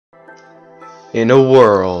In a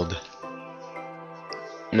world.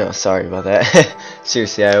 No, sorry about that.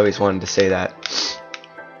 Seriously, I always wanted to say that.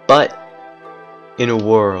 But in a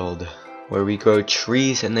world where we grow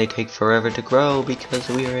trees and they take forever to grow because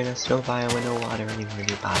we are in a snow biome with no water anywhere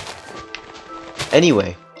nearby.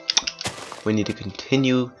 Anyway, we need to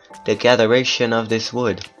continue the gatheration of this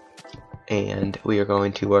wood. And we are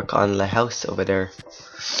going to work on the house over there.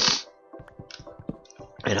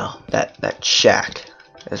 You know, that shack,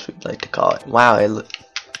 as we'd like to call it. Wow,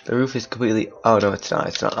 the roof is completely... Oh, no, it's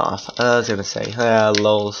not off. I was gonna say,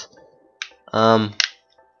 lols. I'm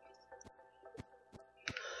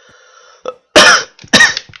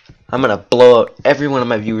gonna blow out every one of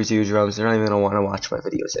my viewers' eardrums. They're not even gonna want to watch my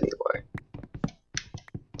videos anymore.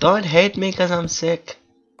 Don't hate me because I'm sick.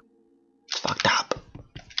 It's fucked up.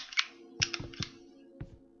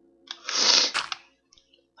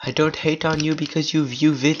 I don't hate on you because you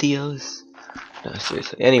view videos. No,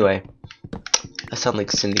 seriously. Anyway, I sound like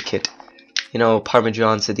Syndicate. You know,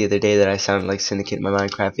 Parmesan said the other day that I sounded like Syndicate in my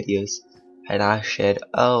Minecraft videos. And I said,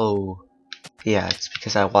 oh, yeah, it's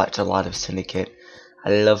because I watch a lot of Syndicate. I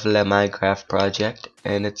love the Minecraft project,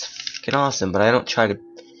 and it's fucking awesome, but I don't try to...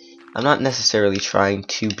 I'm not necessarily trying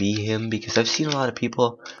to be him, because I've seen a lot of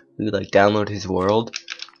people who, like, download his world,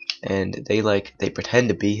 and they pretend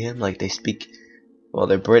to be him, like, they speak... Well,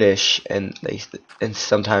 they're British, and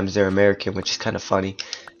sometimes they're American, which is kind of funny,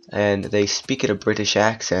 and they speak in a British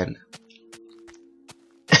accent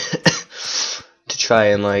to try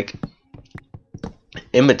and like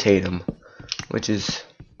imitate him, which is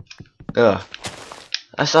I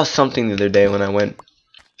saw something the other day when I went.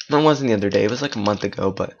 No, it wasn't the other day. It was like a month ago,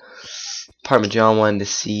 but Parmesan wanted to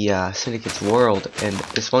see Syndicate's world, and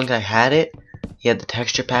this one guy had it. He had the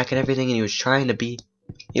texture pack and everything, and he was trying to be.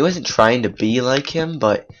 He wasn't trying to be like him,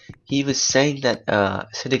 but he was saying that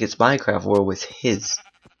Syndicate's Minecraft world was his.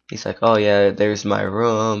 He's like, oh yeah, there's my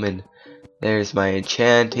room, and there's my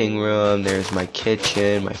enchanting room, there's my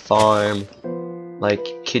kitchen, my farm. Like,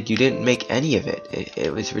 kid, you didn't make any of it.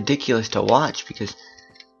 It was ridiculous to watch, because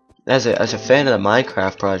as a fan of the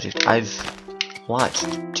Minecraft project, I've watched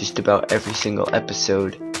just about every single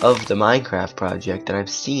episode of the Minecraft project, and I've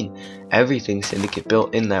seen everything Syndicate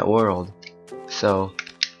built in that world. So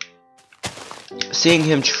seeing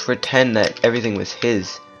him pretend that everything was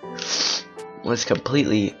his was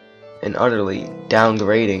completely and utterly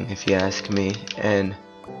downgrading, if you ask me, and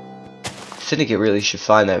Syndicate really should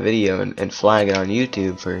find that video and flag it on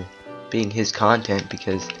YouTube for being his content,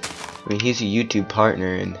 because I mean, he's a YouTube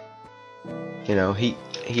partner, and you know, he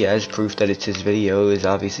has proof that it's his video. Is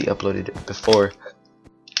obviously uploaded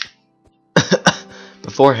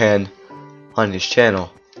beforehand on his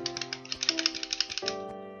channel.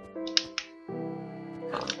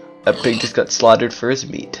 That pig just got slaughtered for his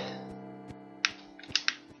meat.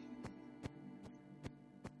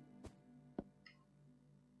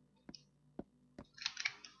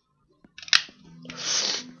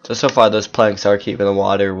 So far those planks are keeping the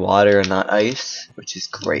water and not ice, which is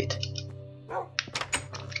great.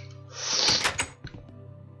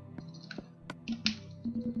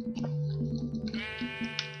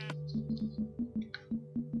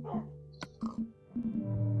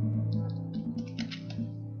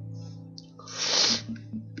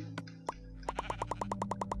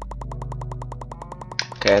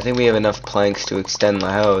 Okay, I think we have enough planks to extend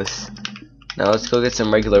the house. Now let's go get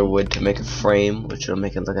some regular wood to make a frame, which will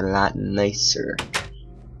make it look a lot nicer.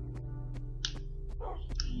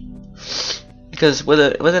 Because with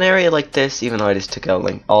an area like this, even though I just took out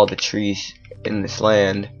like all the trees in this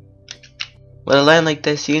land, with a land like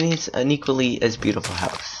this, you need an equally as beautiful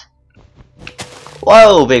house.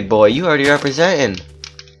 Whoa, big boy, you already representing.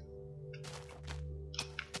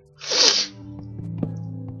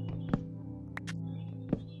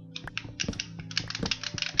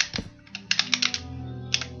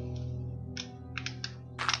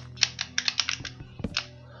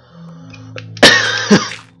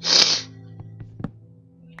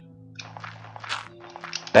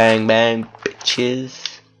 Bang bang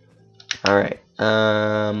bitches. Alright,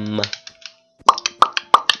 I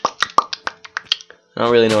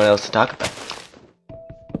don't really know what else to talk about.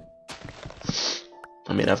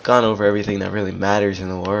 I mean, I've gone over everything that really matters in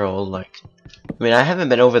the world. Like, I mean, I haven't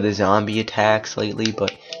been over the zombie attacks lately,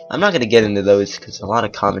 but I'm not gonna get into those because a lot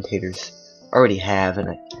of commentators already have, and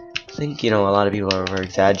I think, you know, a lot of people are over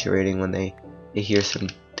exaggerating when they hear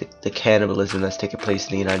the cannibalism that's taken place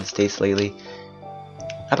in the United States lately.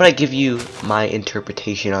 How about I give you my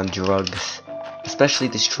interpretation on drugs, especially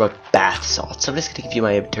this drug bath salts. I'm just gonna give you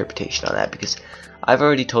my interpretation on that, because I've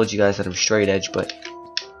already told you guys that I'm straight edge, but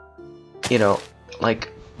you know,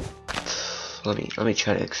 like, So let me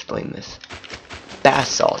try to explain this. Bath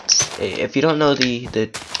salts. If you don't know the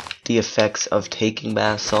effects of taking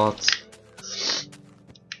bath salts,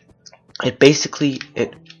 it basically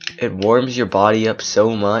it warms your body up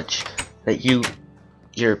so much that you're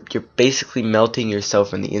basically melting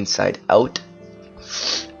yourself from the inside out,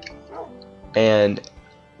 and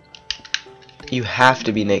you have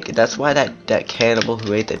to be naked. That's why that cannibal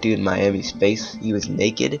who ate that dude in Miami's face, he was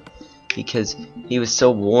naked, because he was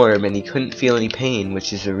so warm and he couldn't feel any pain,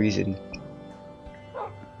 which is the reason.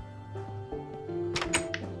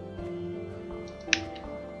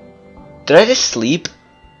 Did I just sleep?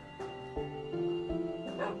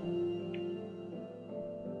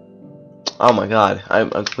 Oh my god, I'm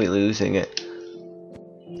completely losing it.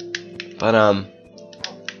 But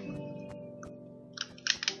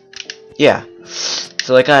yeah.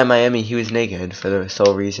 So that guy in Miami, he was naked for the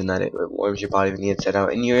sole reason that it warms your body from the inside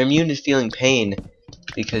out, and you're immune to feeling pain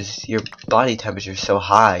because your body temperature is so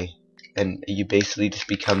high, and you basically just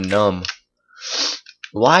become numb.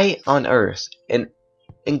 Why on earth, in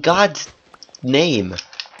God's name,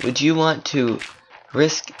 would you want to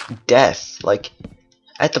risk death? Like,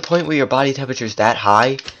 at the point where your body temperature is that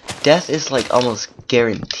high, death is like almost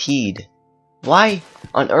guaranteed. Why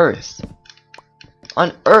on earth?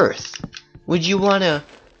 On earth would you want to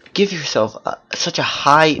give yourself such a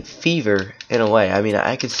high fever? In a way, I mean,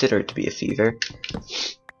 I consider it to be a fever.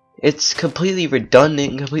 It's completely redundant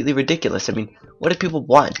and completely ridiculous. I mean, what do people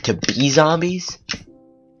want? To be zombies?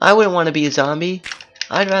 I wouldn't want to be a zombie.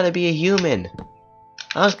 I'd rather be a human.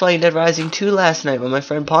 I was playing Dead Rising 2 last night with my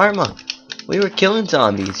friend Parma. We were killing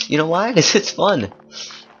zombies. You know why? Because it's fun.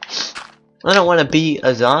 I don't want to be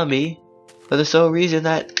a zombie for the sole reason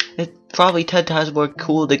that it's probably 10 times more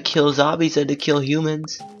cool to kill zombies than to kill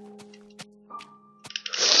humans.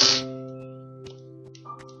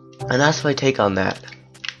 And that's my take on that.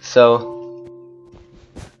 So,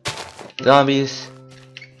 zombies,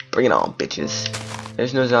 bring it on, bitches.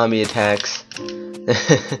 There's no zombie attacks.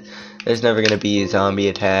 There's never gonna be a zombie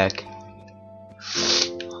attack.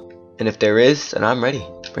 And if there is, then I'm ready.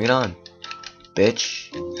 Bring it on, bitch.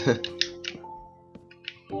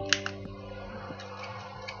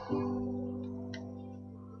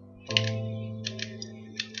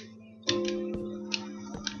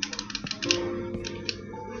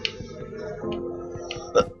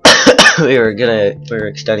 We're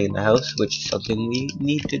extending the house, which is something we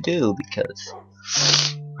need to do because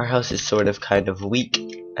our house is sort of kind of weak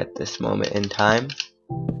at this moment in time.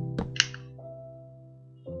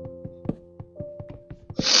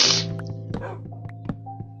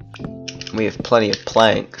 We have plenty of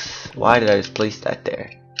planks. Why did I just place that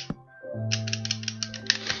there?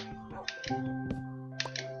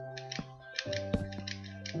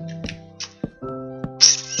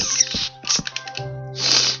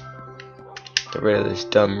 Get rid of this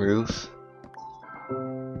dumb roof.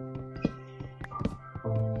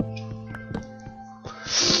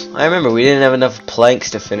 I remember we didn't have enough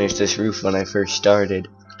planks to finish this roof when I first started.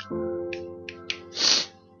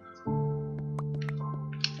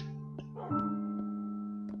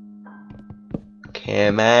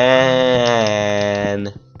 Come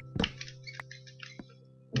on.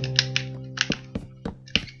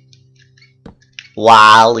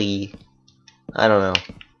 Wally. I don't know.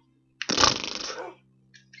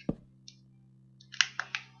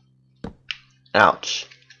 Ouch.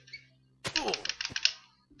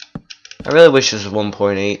 I really wish this was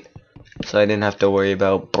 1.8, so I didn't have to worry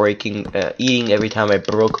about eating every time I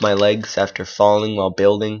broke my legs after falling while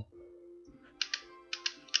building.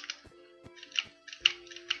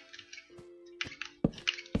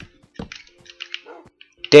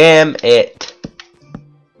 Damn it.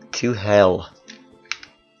 To hell.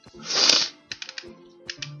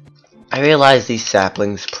 I realize these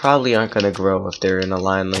saplings probably aren't gonna grow if they're in a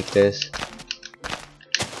line like this.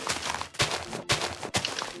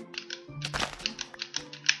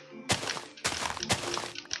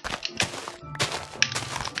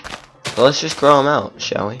 So let's just grow them out,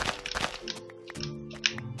 shall we?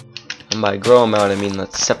 And by grow them out, I mean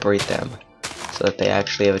let's separate them so that they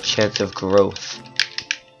actually have a chance of growth.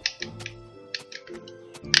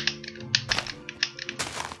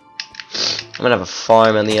 I'm gonna have a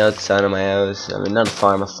farm on the outside of my house. I mean, not a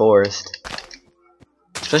farm, a forest.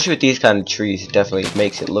 Especially with these kind of trees, it definitely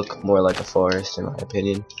makes it look more like a forest, in my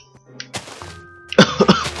opinion.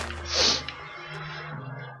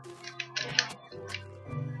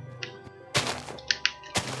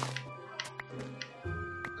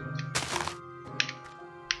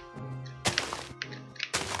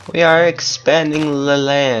 We are expanding the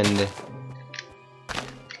land.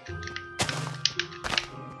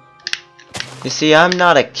 You see, I'm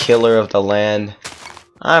not a killer of the land.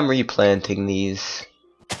 I'm replanting these.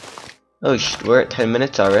 Oh, we're at 10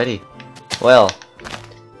 minutes already. Well,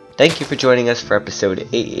 thank you for joining us for episode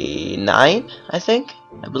 9, I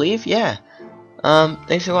believe, yeah.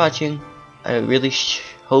 Thanks for watching. I really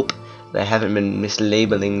hope that I haven't been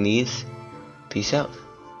mislabeling these. Peace out.